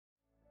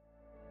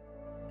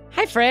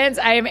friends.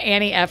 I am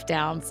Annie F.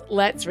 Downs.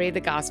 Let's read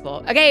the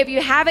gospel. Okay, if you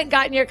haven't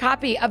gotten your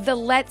copy of the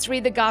Let's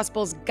Read the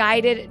Gospels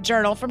guided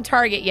journal from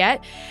Target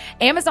yet,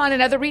 Amazon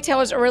and other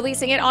retailers are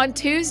releasing it on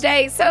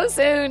Tuesday, so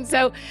soon.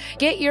 So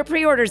get your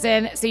pre-orders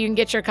in so you can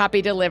get your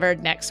copy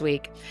delivered next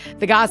week.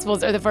 The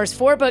Gospels are the first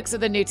 4 books of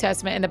the New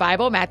Testament in the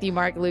Bible: Matthew,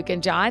 Mark, Luke,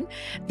 and John.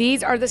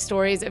 These are the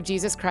stories of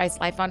Jesus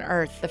Christ's life on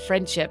earth, the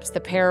friendships, the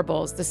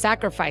parables, the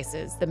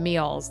sacrifices, the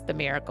meals, the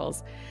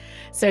miracles.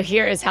 So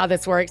here is how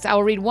this works. I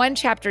will read one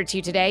chapter to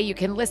you today. You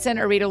can listen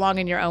or read along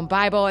in your own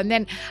Bible, and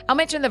then I'll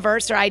mention the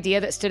verse or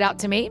idea that stood out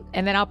to me,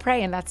 and then I'll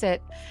pray, and that's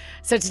it.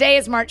 So today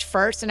is March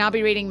 1st, and I'll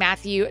be reading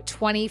Matthew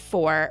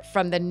 24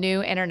 from the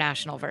New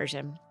International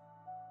Version.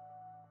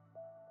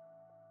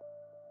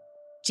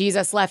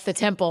 Jesus left the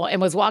temple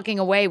and was walking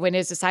away when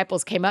his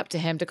disciples came up to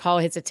him to call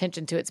his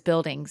attention to its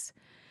buildings.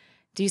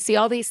 "Do you see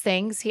all these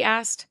things?" he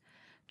asked.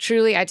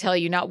 "Truly, I tell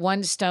you, not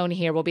one stone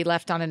here will be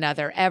left on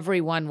another.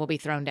 Every one will be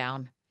thrown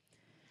down."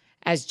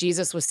 As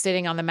Jesus was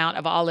sitting on the Mount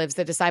of Olives,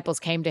 the disciples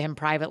came to him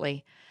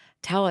privately.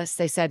 "Tell us,"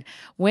 they said,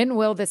 "when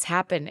will this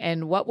happen,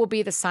 and what will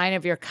be the sign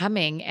of your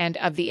coming and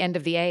of the end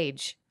of the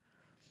age?"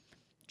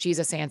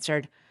 Jesus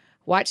answered,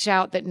 "Watch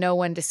out that no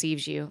one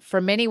deceives you,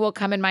 for many will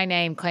come in my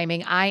name,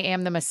 claiming I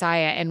am the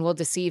Messiah, and will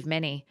deceive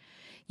many.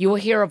 You will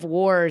hear of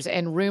wars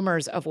and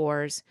rumors of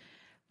wars,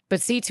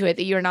 but see to it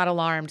that you are not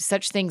alarmed.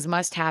 Such things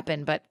must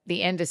happen, but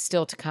the end is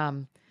still to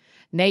come.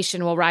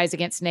 Nation will rise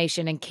against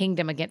nation and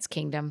kingdom against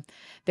kingdom.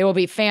 There will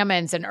be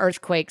famines and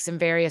earthquakes in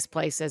various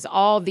places.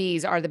 All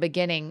these are the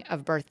beginning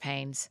of birth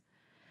pains.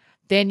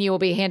 Then you will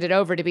be handed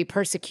over to be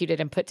persecuted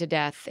and put to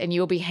death, and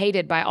you will be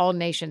hated by all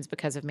nations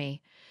because of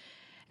me.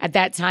 At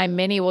that time,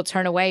 many will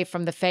turn away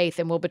from the faith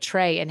and will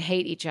betray and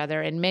hate each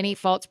other, and many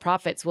false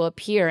prophets will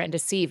appear and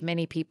deceive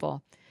many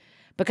people.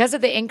 Because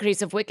of the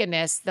increase of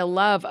wickedness, the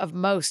love of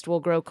most will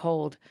grow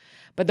cold,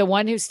 but the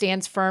one who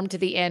stands firm to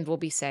the end will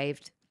be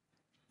saved.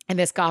 And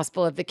this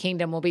gospel of the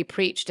kingdom will be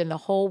preached in the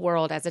whole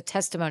world as a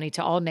testimony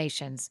to all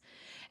nations,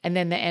 and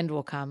then the end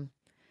will come.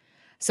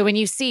 So when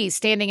you see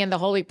standing in the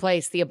holy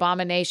place the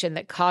abomination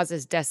that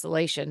causes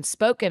desolation,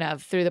 spoken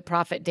of through the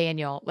prophet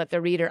Daniel, let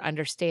the reader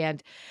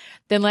understand.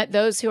 Then let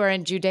those who are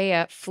in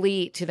Judea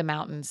flee to the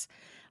mountains.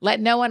 Let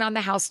no one on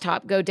the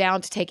housetop go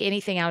down to take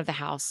anything out of the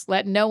house.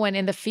 Let no one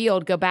in the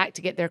field go back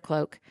to get their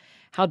cloak.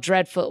 How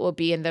dreadful it will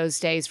be in those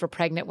days for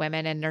pregnant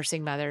women and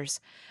nursing mothers.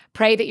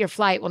 Pray that your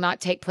flight will not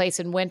take place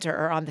in winter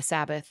or on the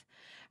Sabbath.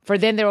 For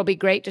then there will be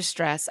great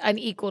distress,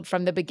 unequaled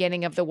from the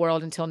beginning of the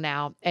world until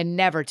now, and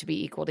never to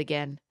be equaled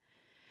again.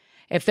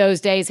 If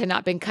those days had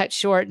not been cut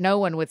short, no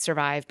one would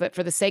survive, but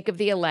for the sake of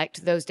the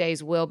elect, those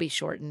days will be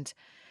shortened.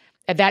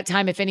 At that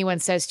time, if anyone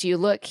says to you,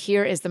 'Look,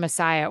 here is the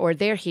Messiah,' or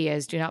 'There he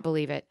is,' do not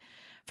believe it.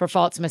 For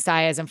false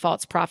messiahs and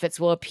false prophets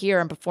will appear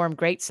and perform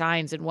great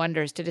signs and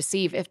wonders to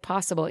deceive, if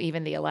possible,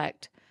 even the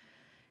elect.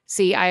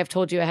 See, I have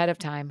told you ahead of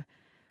time.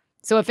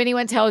 So if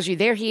anyone tells you,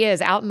 'There he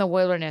is out in the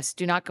wilderness,'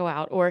 do not go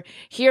out, or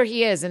 'Here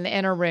he is in the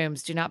inner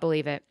rooms,' do not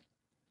believe it.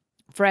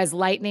 For as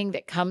lightning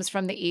that comes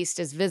from the east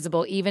is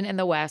visible even in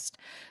the west,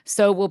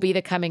 so will be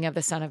the coming of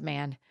the Son of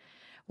Man.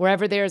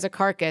 Wherever there is a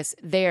carcass,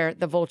 there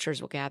the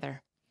vultures will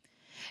gather.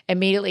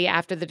 Immediately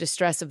after the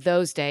distress of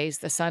those days,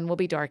 the sun will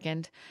be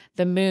darkened,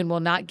 the moon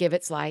will not give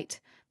its light,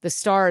 the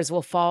stars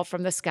will fall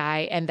from the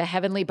sky, and the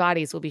heavenly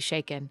bodies will be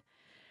shaken.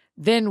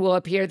 Then will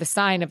appear the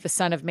sign of the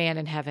Son of Man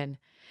in heaven.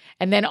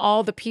 And then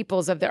all the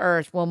peoples of the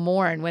earth will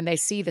mourn when they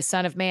see the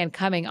Son of Man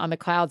coming on the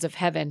clouds of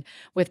heaven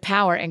with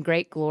power and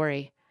great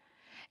glory.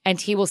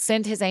 And he will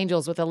send his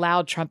angels with a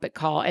loud trumpet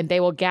call, and they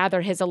will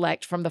gather his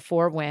elect from the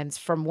 4 winds,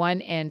 from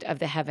one end of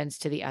the heavens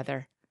to the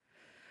other.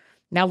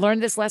 Now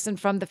learn this lesson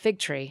from the fig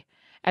tree.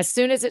 As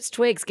soon as its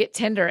twigs get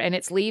tender and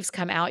its leaves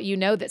come out, you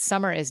know that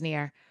summer is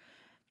near.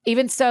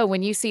 Even so,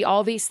 when you see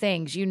all these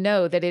things, you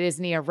know that it is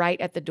near, right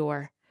at the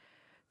door.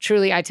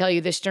 Truly, I tell you,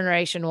 this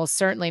generation will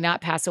certainly not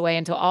pass away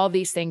until all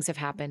these things have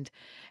happened.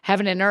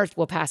 Heaven and earth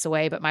will pass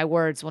away, but my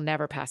words will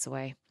never pass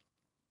away.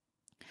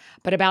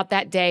 But about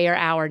that day or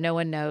hour no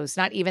one knows,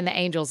 not even the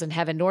angels in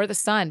heaven, nor the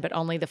Son, but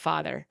only the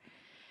Father.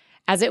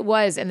 As it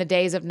was in the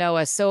days of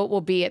Noah, so it will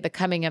be at the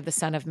coming of the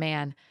Son of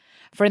Man.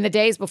 For in the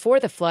days before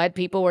the flood,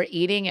 people were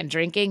eating and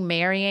drinking,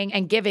 marrying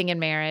and giving in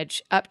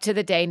marriage, up to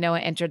the day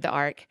Noah entered the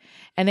ark.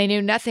 And they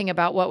knew nothing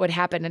about what would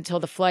happen until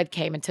the flood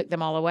came and took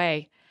them all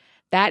away.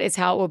 That is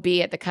how it will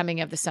be at the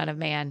coming of the Son of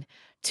Man.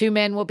 2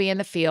 men will be in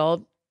the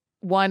field,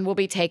 one will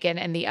be taken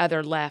and the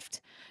other left.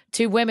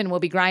 2 women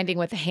will be grinding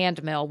with a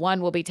handmill, one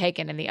will be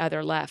taken and the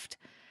other left.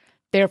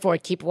 Therefore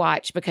keep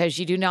watch, because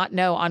you do not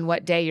know on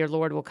what day your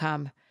Lord will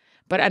come.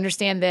 But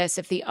understand this,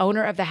 if the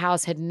owner of the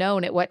house had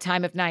known at what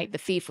time of night the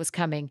thief was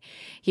coming,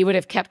 he would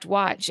have kept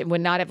watch and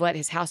would not have let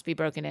his house be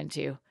broken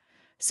into.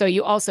 So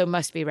you also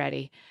must be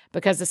ready,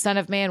 because the Son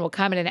of Man will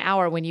come in an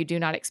hour when you do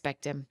not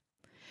expect him.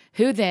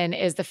 Who then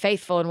is the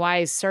faithful and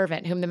wise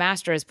servant whom the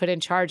master has put in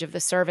charge of the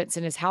servants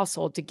in his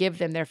household to give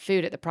them their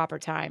food at the proper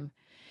time?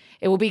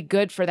 It will be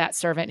good for that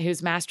servant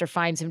whose master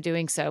finds him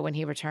doing so when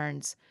he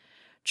returns.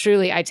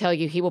 Truly, I tell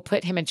you, he will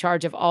put him in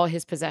charge of all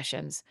his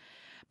possessions.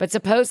 But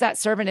suppose that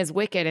servant is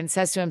wicked and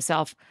says to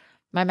himself,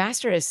 My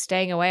master is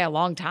staying away a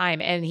long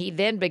time, and he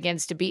then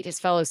begins to beat his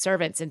fellow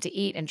servants and to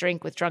eat and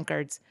drink with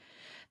drunkards.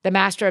 The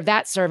master of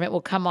that servant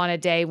will come on a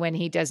day when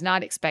he does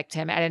not expect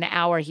him, at an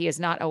hour he is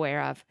not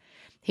aware of.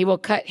 He will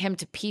cut him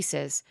to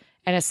pieces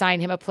and assign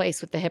him a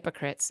place with the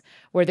hypocrites,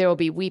 where there will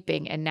be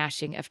weeping and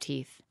gnashing of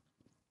teeth.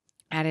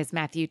 That is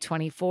Matthew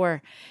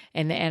 24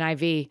 in the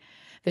NIV.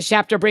 This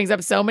chapter brings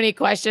up so many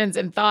questions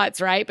and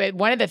thoughts, right? But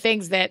one of the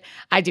things that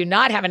I do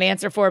not have an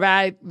answer for, but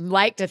I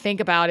like to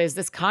think about, is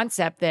this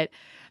concept that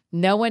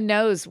no one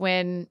knows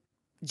when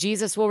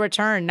Jesus will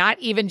return, not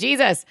even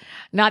Jesus,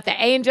 not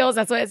the angels.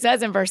 That's what it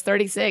says in verse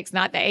 36,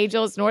 not the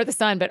angels nor the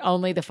Son, but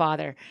only the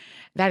Father.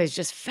 That is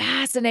just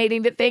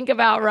fascinating to think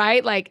about,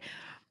 right? Like,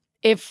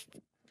 if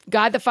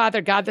God the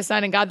Father, God the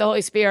Son, and God the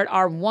Holy Spirit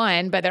are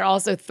one, but they're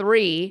also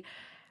three,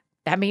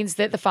 that means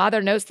that the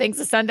Father knows things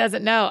the Son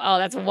doesn't know. Oh,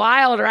 that's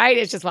wild, right?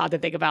 It's just wild to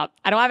think about.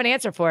 I don't have an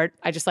answer for it.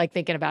 I just like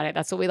thinking about it.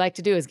 That's what we like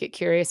to do, is get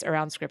curious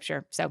around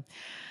Scripture. So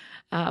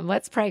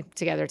let's pray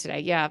together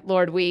today. Yeah,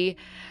 Lord, we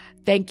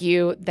thank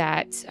you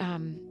that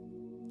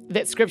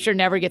that Scripture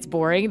never gets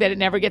boring, that it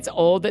never gets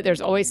old, that there's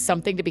always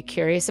something to be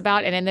curious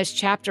about. And in this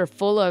chapter,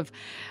 full of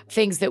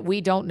things that we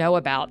don't know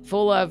about,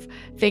 full of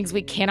things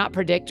we cannot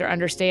predict or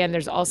understand,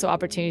 there's also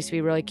opportunities to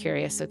be really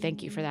curious. So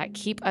thank you for that.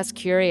 Keep us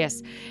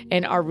curious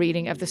in our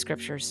reading of the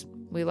Scriptures.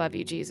 We love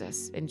you,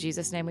 Jesus. In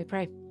Jesus' name we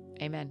pray.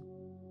 Amen.